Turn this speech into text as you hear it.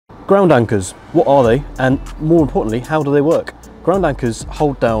Ground anchors, what are they? And more importantly, how do they work? Ground anchors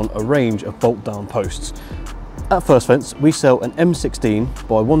hold down a range of bolt down posts. At First Fence, we sell an M16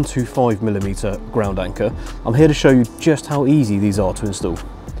 by 125mm ground anchor. I'm here to show you just how easy these are to install.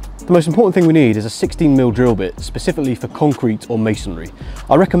 The most important thing we need is a 16mm drill bit, specifically for concrete or masonry.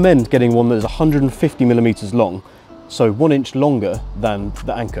 I recommend getting one that is 150mm long, so 1 inch longer than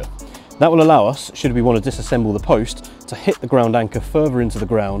the anchor. That will allow us, should we want to disassemble the post, to hit the ground anchor further into the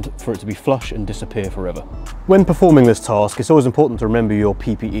ground for it to be flush and disappear forever. When performing this task, it's always important to remember your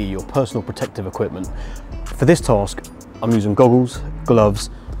PPE, your personal protective equipment. For this task, I'm using goggles, gloves,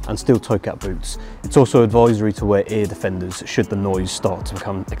 and steel toe cap boots. It's also advisory to wear ear defenders should the noise start to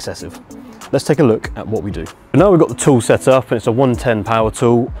become excessive. Let's take a look at what we do. Now we've got the tool set up, and it's a 110 power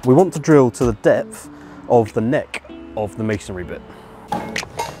tool. We want to drill to the depth of the neck of the masonry bit.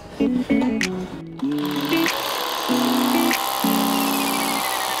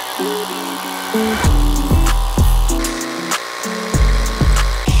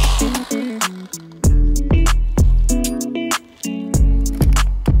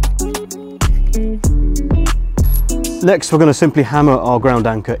 Next, we're going to simply hammer our ground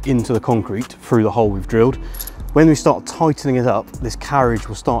anchor into the concrete through the hole we've drilled. When we start tightening it up, this carriage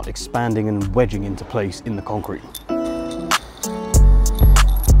will start expanding and wedging into place in the concrete.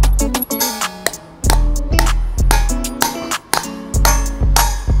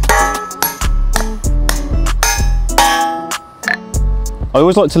 I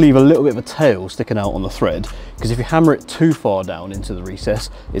always like to leave a little bit of a tail sticking out on the thread, because if you hammer it too far down into the recess,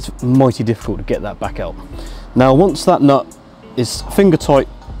 it's mighty difficult to get that back out. Now, once that nut is finger tight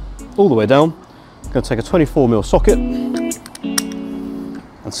all the way down, I'm going to take a 24mm socket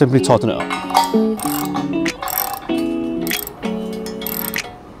and simply tighten it up.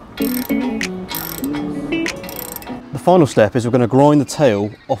 The final step is we're going to grind the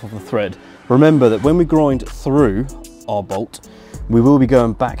tail off of the thread. Remember that when we grind through our bolt, we will be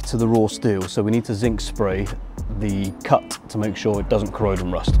going back to the raw steel, so we need to zinc spray the cut to make sure it doesn't corrode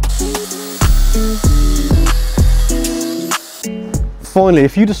and rust. Finally,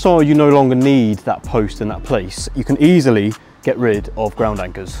 if you decide you no longer need that post in that place, you can easily get rid of ground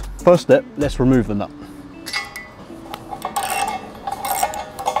anchors. First step, let's remove the nut.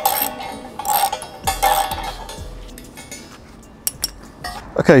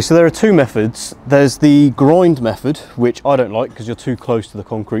 Okay, so there are two methods. There's the grind method, which I don't like because you're too close to the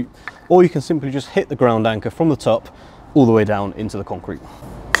concrete, or you can simply just hit the ground anchor from the top all the way down into the concrete.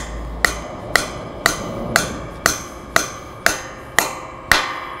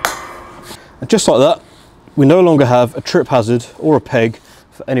 And just like that, we no longer have a trip hazard or a peg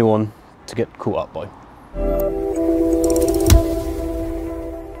for anyone to get caught up by.